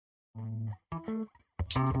And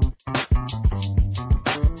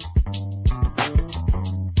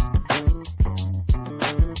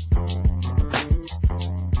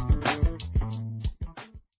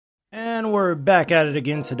we're back at it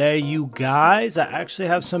again today, you guys. I actually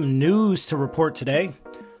have some news to report today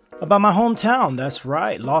about my hometown. That's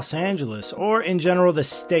right, Los Angeles, or in general, the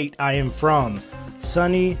state I am from,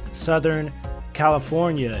 sunny Southern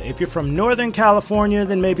California. If you're from Northern California,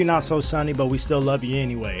 then maybe not so sunny, but we still love you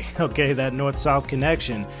anyway. Okay, that north-south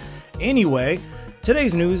connection. Anyway,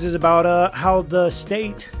 today's news is about how the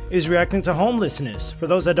state is reacting to homelessness. For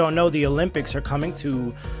those that don't know, the Olympics are coming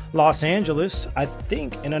to Los Angeles, I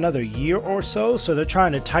think, in another year or so. So they're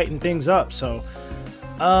trying to tighten things up. So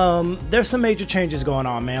there's some major changes going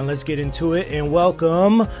on, man. Let's get into it. And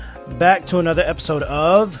welcome back to another episode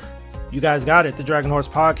of, you guys got it, the Dragon Horse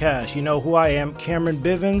Podcast. You know who I am, Cameron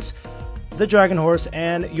Bivens, the Dragon Horse,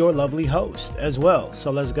 and your lovely host as well.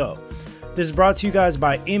 So let's go. This is brought to you guys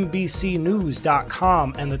by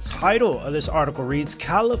NBCnews.com, and the title of this article reads,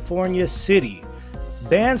 California City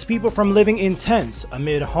bans people from living in tents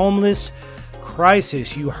amid homeless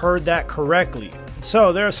crisis. You heard that correctly.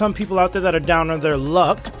 So there are some people out there that are down on their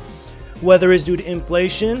luck, whether it's due to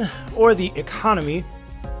inflation or the economy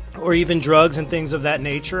or even drugs and things of that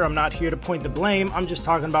nature. I'm not here to point the blame. I'm just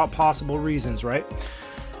talking about possible reasons, right?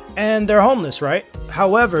 And they're homeless, right?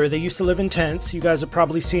 However, they used to live in tents. You guys have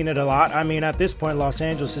probably seen it a lot. I mean, at this point, Los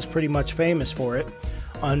Angeles is pretty much famous for it.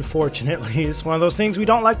 Unfortunately, it's one of those things we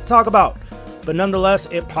don't like to talk about. But nonetheless,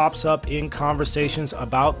 it pops up in conversations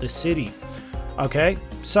about the city. Okay?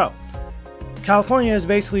 So, California has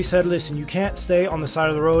basically said, listen, you can't stay on the side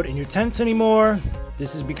of the road in your tents anymore.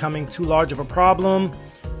 This is becoming too large of a problem.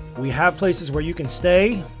 We have places where you can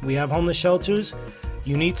stay. We have homeless shelters.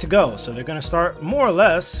 You need to go. So they're going to start, more or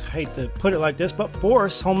less, hate to put it like this, but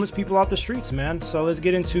force homeless people off the streets, man. So let's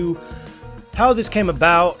get into how this came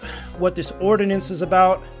about, what this ordinance is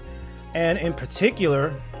about, and in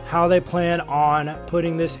particular, how they plan on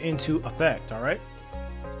putting this into effect, all right?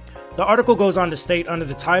 The article goes on to state under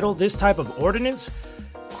the title, this type of ordinance,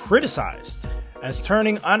 criticized as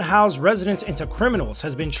turning unhoused residents into criminals,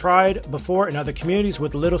 has been tried before in other communities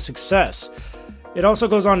with little success. It also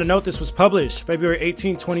goes on to note this was published February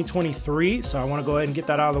 18, 2023, so I want to go ahead and get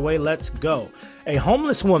that out of the way. Let's go. A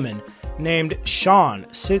homeless woman named Sean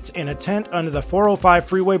sits in a tent under the 405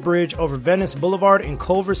 freeway bridge over Venice Boulevard in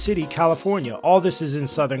Culver City, California. All this is in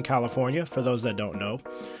Southern California, for those that don't know.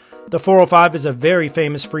 The 405 is a very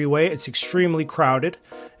famous freeway. It's extremely crowded.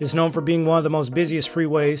 It's known for being one of the most busiest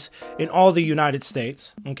freeways in all the United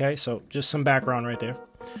States. Okay, so just some background right there.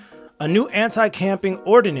 A new anti-camping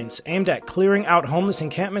ordinance aimed at clearing out homeless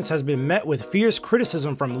encampments has been met with fierce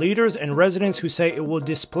criticism from leaders and residents who say it will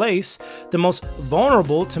displace the most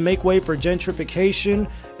vulnerable to make way for gentrification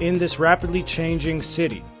in this rapidly changing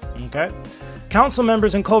city. Okay? Council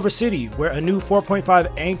members in Culver City, where a new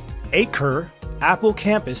 4.5-acre Apple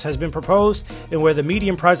campus has been proposed and where the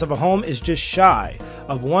median price of a home is just shy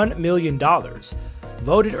of $1 million,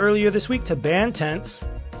 voted earlier this week to ban tents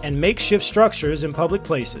and makeshift structures in public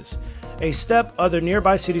places, a step other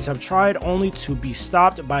nearby cities have tried only to be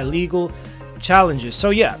stopped by legal challenges. So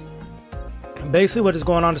yeah, basically what is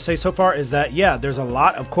going on to say so far is that, yeah, there's a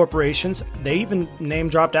lot of corporations, they even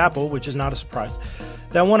name-dropped Apple, which is not a surprise,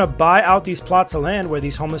 that want to buy out these plots of land where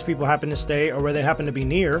these homeless people happen to stay or where they happen to be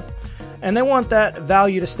near, and they want that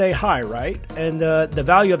value to stay high, right? And the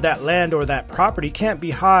value of that land or that property can't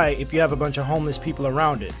be high if you have a bunch of homeless people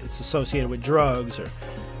around it. It's associated with drugs or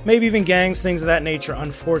maybe even gangs, things of that nature,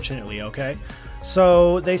 unfortunately, okay?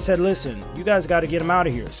 So they said, listen, you guys got to get them out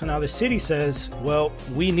of here. So now the city says, well,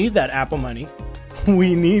 we need that Apple money.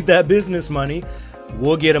 We need that business money.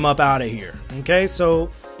 We'll get them up out of here, okay?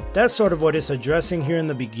 So that's sort of what it's addressing here in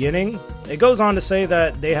the beginning. It goes on to say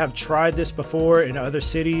that they have tried this before in other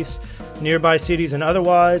cities, nearby cities and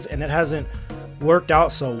otherwise, and it hasn't worked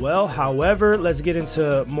out so well. However, let's get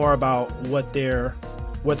into more about what they're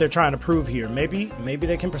trying to prove here. Maybe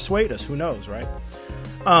they can persuade us. Who knows, right?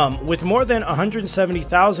 With more than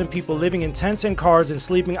 170,000 people living in tents and cars and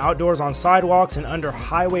sleeping outdoors on sidewalks and under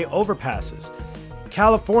highway overpasses,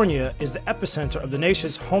 California is the epicenter of the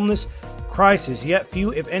nation's homeless crisis, yet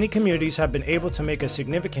few, if any, communities have been able to make a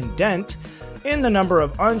significant dent in the number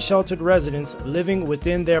of unsheltered residents living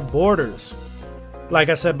within their borders. Like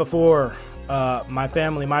I said before, my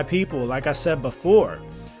family, my people, like I said before,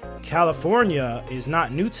 California is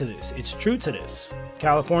not new to this. It's true to this.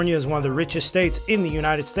 California is one of the richest states in the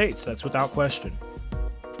United States. That's without question.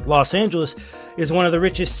 Los Angeles is one of the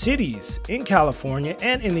richest cities in California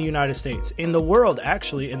and in the United States, in the world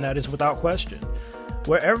actually, and that is without question.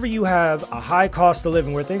 Wherever you have a high cost of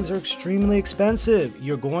living, where things are extremely expensive,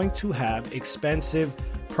 you're going to have expensive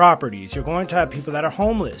properties. You're going to have people that are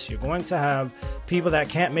homeless. You're going to have people that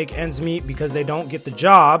can't make ends meet because they don't get the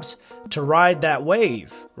jobs to ride that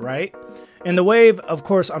wave, right? And the wave, of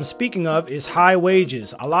course, I'm speaking of is high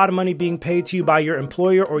wages, a lot of money being paid to you by your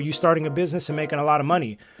employer, or you starting a business and making a lot of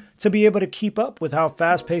money to be able to keep up with how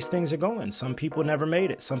fast-paced things are going. Some people never made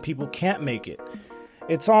it. Some people can't make it.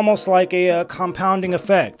 It's almost like a compounding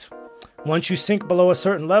effect. Once you sink below a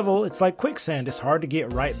certain level, it's like quicksand. It's hard to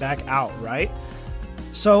get right back out, right?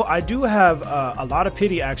 So I do have a lot of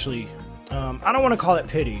pity, actually. I don't want to call it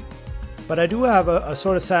pity, but I do have a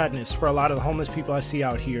sort of sadness for a lot of the homeless people I see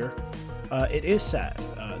out here. It is sad.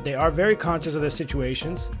 They are very conscious of their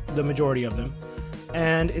situations, the majority of them,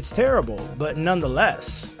 and it's terrible. But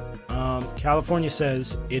nonetheless, California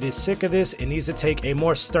says it is sick of this. It needs to take a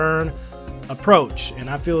more stern approach, and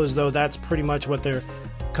I feel as though that's pretty much what they're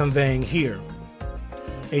conveying here.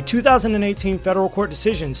 A 2018 federal court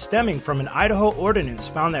decision stemming from an Idaho ordinance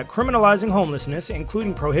found that criminalizing homelessness,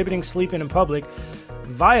 including prohibiting sleeping in public,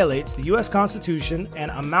 violates the U.S. Constitution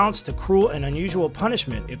and amounts to cruel and unusual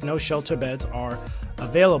punishment if no shelter beds are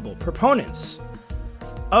available. Proponents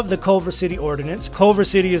of the Culver City ordinance — Culver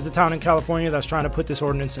City is the town in California that's trying to put this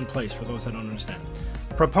ordinance in place, for those that don't understand.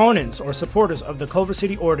 Proponents or supporters of the Culver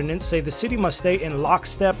City ordinance say the city must stay in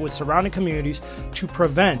lockstep with surrounding communities to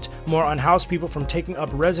prevent more unhoused people from taking up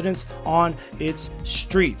residence on its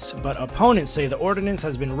streets. But opponents say the ordinance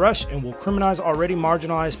has been rushed and will criminalize already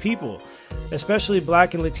marginalized people, especially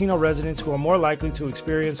Black and Latino residents who are more likely to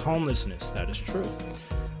experience homelessness. That is true,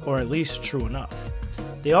 or at least true enough.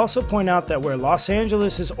 They also point out that where Los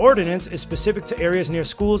Angeles' ordinance is specific to areas near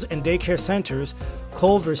schools and daycare centers,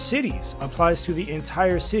 Culver City's applies to the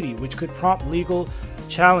entire city, which could prompt legal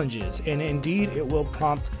challenges. And indeed, it will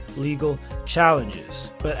prompt legal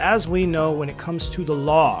challenges. But as we know, when it comes to the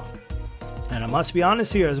law, and I must be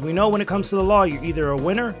honest here, as we know, when it comes to the law, you're either a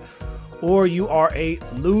winner or you are a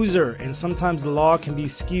loser. And sometimes the law can be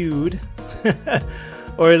skewed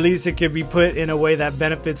or at least it can be put in a way that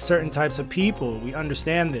benefits certain types of people. We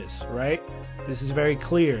understand this, right? This is very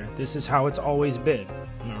clear. This is how it's always been.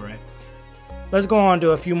 All right. Let's go on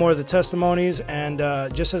to a few more of the testimonies. And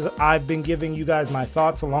just as I've been giving you guys my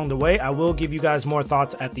thoughts along the way, I will give you guys more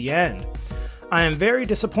thoughts at the end. I am very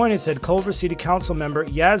disappointed, said Culver City Council member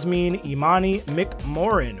Yasmin Imani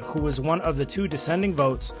McMoran, who was one of the 2 dissenting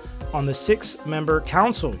votes on the 6-member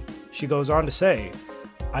council. She goes on to say,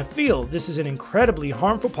 I feel this is an incredibly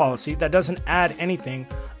harmful policy that doesn't add anything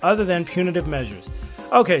other than punitive measures.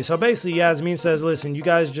 Okay, so basically Yasmin says, listen, you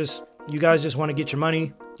guys just want to get your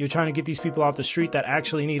money. You're trying to get these people off the street that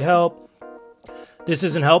actually need help. This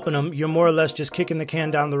isn't helping them. You're more or less just kicking the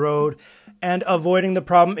can down the road and avoiding the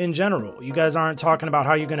problem in general. You guys aren't talking about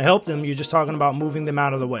how you're going to help them. You're just talking about moving them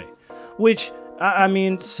out of the way, which, I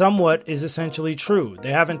mean, somewhat is essentially true.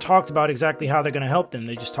 They haven't talked about exactly how they're going to help them.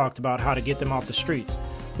 They just talked about how to get them off the streets.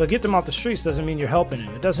 But get them off the streets doesn't mean you're helping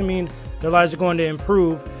them. It doesn't mean their lives are going to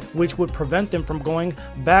improve, which would prevent them from going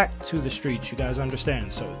back to the streets. You guys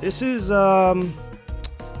understand? So this is,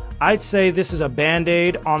 I'd say this is a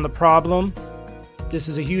Band-Aid on the problem. This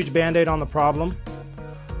is a huge Band-Aid on the problem.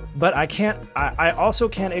 But I also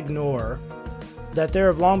can't ignore that there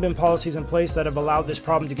have long been policies in place that have allowed this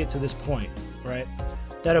problem to get to this point, right?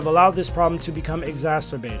 That have allowed this problem to become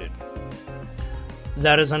exacerbated.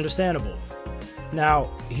 That is understandable.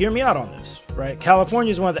 Now, hear me out on this, right?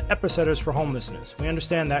 California is one of the epicenters for homelessness. We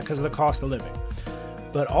understand that because of the cost of living.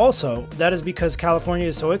 But also, that is because California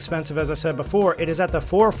is so expensive, as I said before, it is at the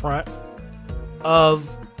forefront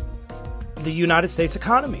of the United States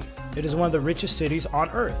economy. It is one of the richest cities on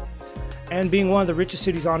earth. And being one of the richest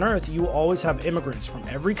cities on earth, you will always have immigrants from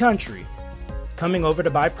every country coming over to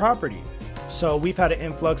buy property. So we've had an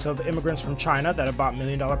influx of immigrants from China that have bought $1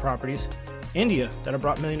 million properties, India that have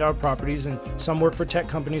brought $1 million properties, and some work for tech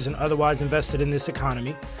companies and otherwise invested in this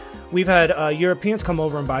economy. We've had Europeans come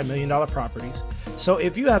over and buy $1 million properties. So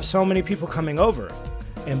if you have so many people coming over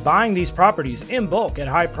and buying these properties in bulk at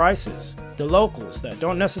high prices, the locals that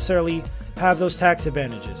don't necessarily have those tax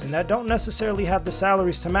advantages and that don't necessarily have the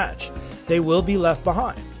salaries to match, they will be left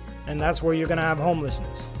behind. And that's where you're going to have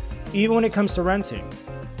homelessness. Even when it comes to renting,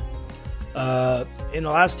 in the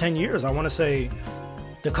last 10 years, I want to say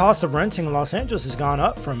the cost of renting in Los Angeles has gone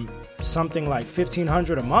up from something like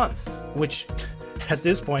 $1,500 a month, which at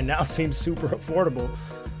this point now seems super affordable,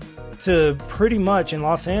 to pretty much in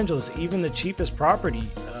Los Angeles, even the cheapest property,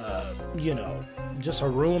 just a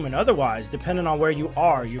room and otherwise, depending on where you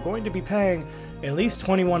are, you're going to be paying at least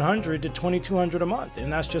 $2,100 to $2,200 a month.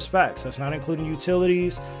 And that's just facts. That's not including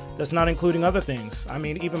utilities. That's not including other things. I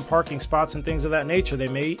mean, even parking spots and things of that nature, they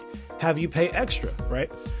may have you pay extra,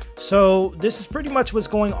 right? So this is pretty much what's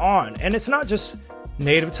going on. And it's not just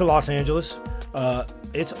native to Los Angeles.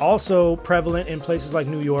 It's also prevalent in places like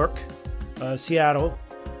New York, Seattle,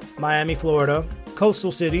 Miami, Florida,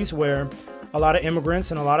 coastal cities where a lot of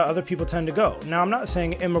immigrants and a lot of other people tend to go. Now, I'm not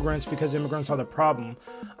saying immigrants because immigrants are the problem.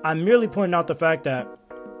 I'm merely pointing out the fact that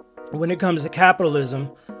when it comes to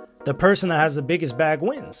capitalism, the person that has the biggest bag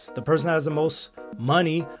wins. The person that has the most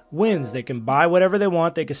money wins. They can buy whatever they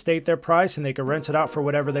want. They can state their price and they can rent it out for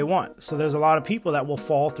whatever they want. So there's a lot of people that will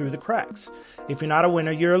fall through the cracks. If you're not a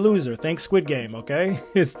winner, you're a loser. Think Squid Game, okay?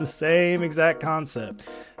 It's the same exact concept.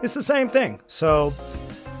 It's the same thing. So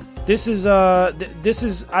I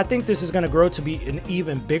think this is going to grow to be an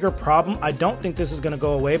even bigger problem. I don't think this is going to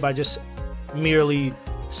go away by just merely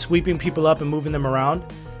sweeping people up and moving them around.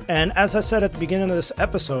 And as I said at the beginning of this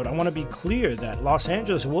episode, I want to be clear that Los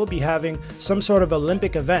Angeles will be having some sort of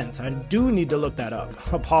Olympic event. I do need to look that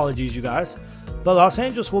up. Apologies, you guys. But Los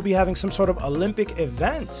Angeles will be having some sort of Olympic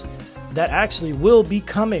event that actually will be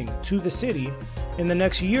coming to the city in the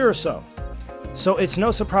next year or so. So it's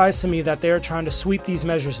no surprise to me that they're trying to sweep these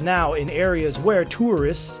measures now in areas where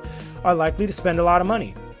tourists are likely to spend a lot of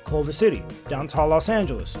money. Culver City, downtown Los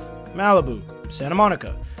Angeles, Malibu, Santa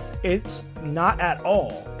Monica. It's not at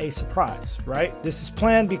all a surprise, right? This is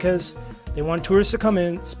planned because they want tourists to come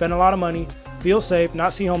in, spend a lot of money, feel safe,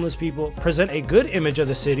 not see homeless people, present a good image of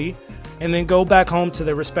the city, and then go back home to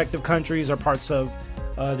their respective countries or parts of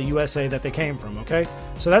the USA that they came from, okay?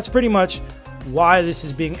 So that's pretty much why this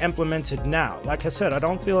is being implemented now. Like I said, I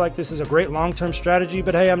don't feel like this is a great long-term strategy,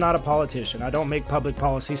 but hey, I'm not a politician. I don't make public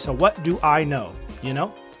policy, so what do I know, you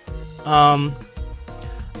know?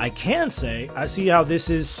 I can say I see how this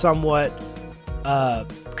is somewhat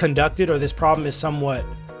conducted, or this problem is somewhat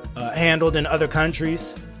handled in other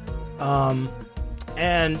countries.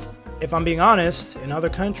 And if I'm being honest, in other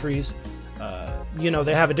countries,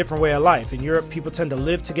 they have a different way of life. In Europe, people tend to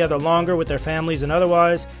live together longer with their families and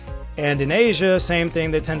otherwise. And in Asia, same thing.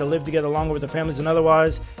 They tend to live together longer with their families and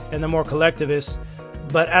otherwise. And they're more collectivist.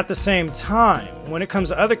 But at the same time, when it comes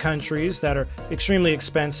to other countries that are extremely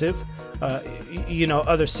expensive,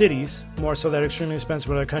 other cities, more so that are extremely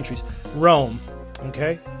expensive in other countries. Rome,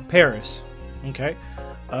 okay? Paris, okay?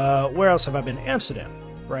 Where else have I been? Amsterdam,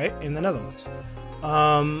 right? In the Netherlands.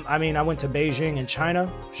 I went to Beijing and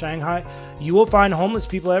China, Shanghai. You will find homeless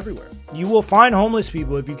people everywhere. You will find homeless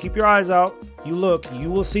people. If you keep your eyes out, you look,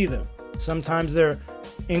 you will see them. Sometimes they're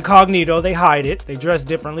incognito. They hide it. They dress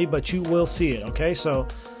differently, but you will see it, okay? So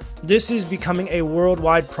this is becoming a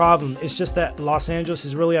worldwide problem. It's just that Los Angeles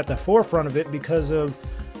is really at the forefront of it because of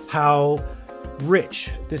how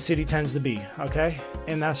rich the city tends to be, okay?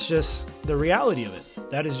 And that's just the reality of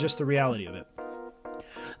it. That is just the reality of it.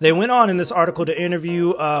 They went on in this article to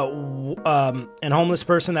interview an homeless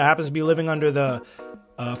person that happens to be living under the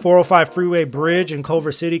 405 freeway bridge in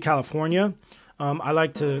Culver City, California. I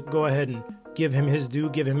like to go ahead and give him his due,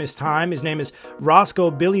 give him his time. His name is Roscoe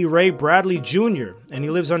Billy Ray Bradley Jr., and he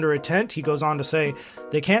lives under a tent. He goes on to say,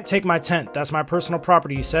 "They can't take my tent. That's my personal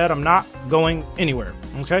property," he said. "I'm not going anywhere."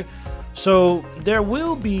 Okay? So there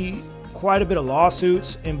will be quite a bit of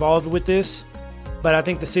lawsuits involved with this, but I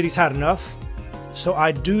think the city's had enough. So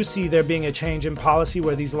I do see there being a change in policy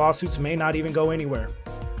where these lawsuits may not even go anywhere.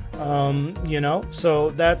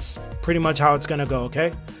 So that's pretty much how it's going to go,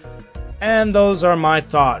 okay? And those are my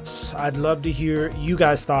thoughts. I'd love to hear you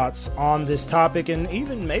guys' thoughts on this topic and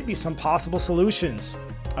even maybe some possible solutions.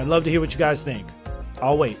 I'd love to hear what you guys think.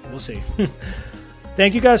 I'll wait. We'll see.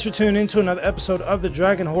 Thank you guys for tuning in to another episode of the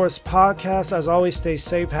Dragon Horse Podcast. As always, stay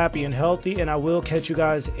safe, happy, and healthy, and I will catch you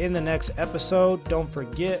guys in the next episode. Don't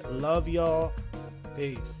forget, love y'all.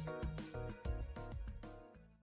 Peace.